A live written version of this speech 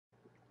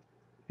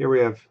Here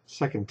we have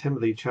 2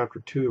 Timothy chapter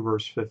 2,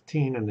 verse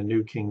 15 in the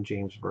New King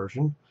James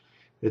Version.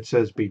 It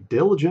says, "Be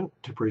diligent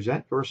to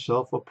present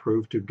yourself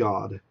approved to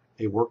God,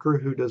 a worker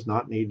who does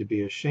not need to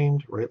be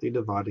ashamed, rightly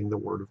dividing the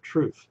word of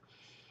truth."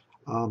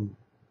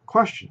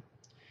 Question.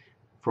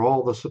 For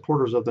all the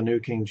supporters of the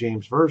New King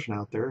James Version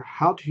out there,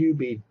 how do you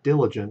be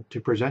diligent to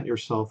present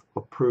yourself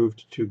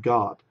approved to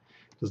God?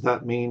 Does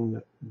that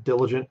mean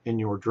diligent in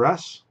your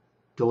dress,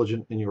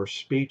 diligent in your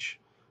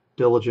speech,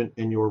 diligent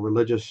in your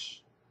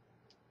religious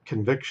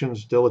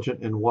convictions,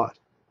 diligent in what?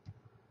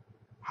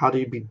 How do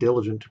you be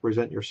diligent to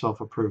present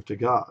yourself approved to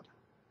God?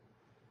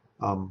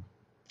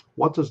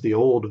 What does the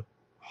old,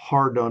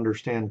 hard to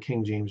understand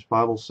King James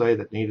Bible say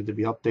that needed to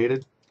be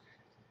updated?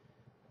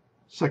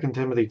 2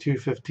 Timothy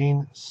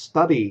 2:15,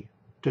 "Study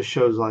to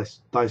show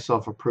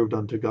thyself approved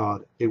unto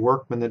God, a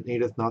workman that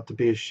needeth not to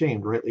be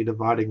ashamed, rightly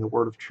dividing the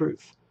word of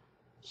truth."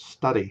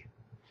 Study.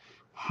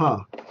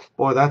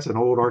 Boy, that's an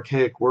old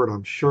archaic word.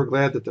 I'm sure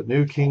glad that the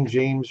New King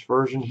James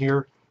Version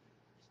here,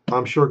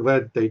 I'm sure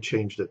glad that they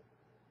changed it.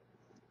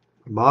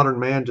 A modern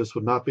man just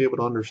would not be able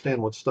to understand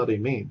what study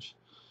means.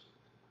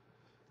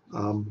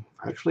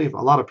 Actually, a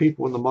lot of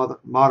people in the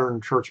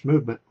modern church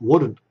movement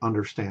wouldn't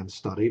understand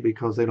study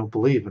because they don't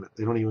believe in it.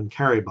 They don't even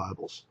carry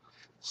Bibles.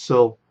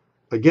 So,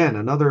 again,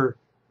 another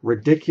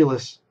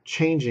ridiculous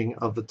changing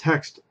of the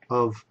text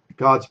of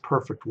God's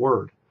perfect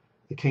word,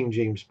 the King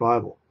James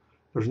Bible.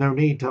 There's no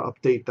need to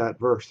update that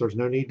verse. There's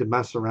no need to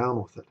mess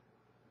around with it.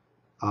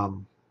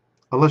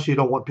 Unless you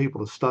don't want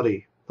people to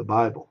study the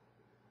Bible.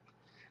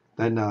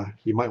 Then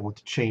you might want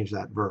to change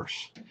that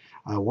verse.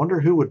 I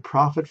wonder who would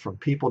profit from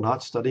people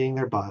not studying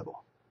their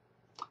Bible.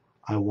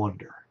 I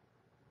wonder.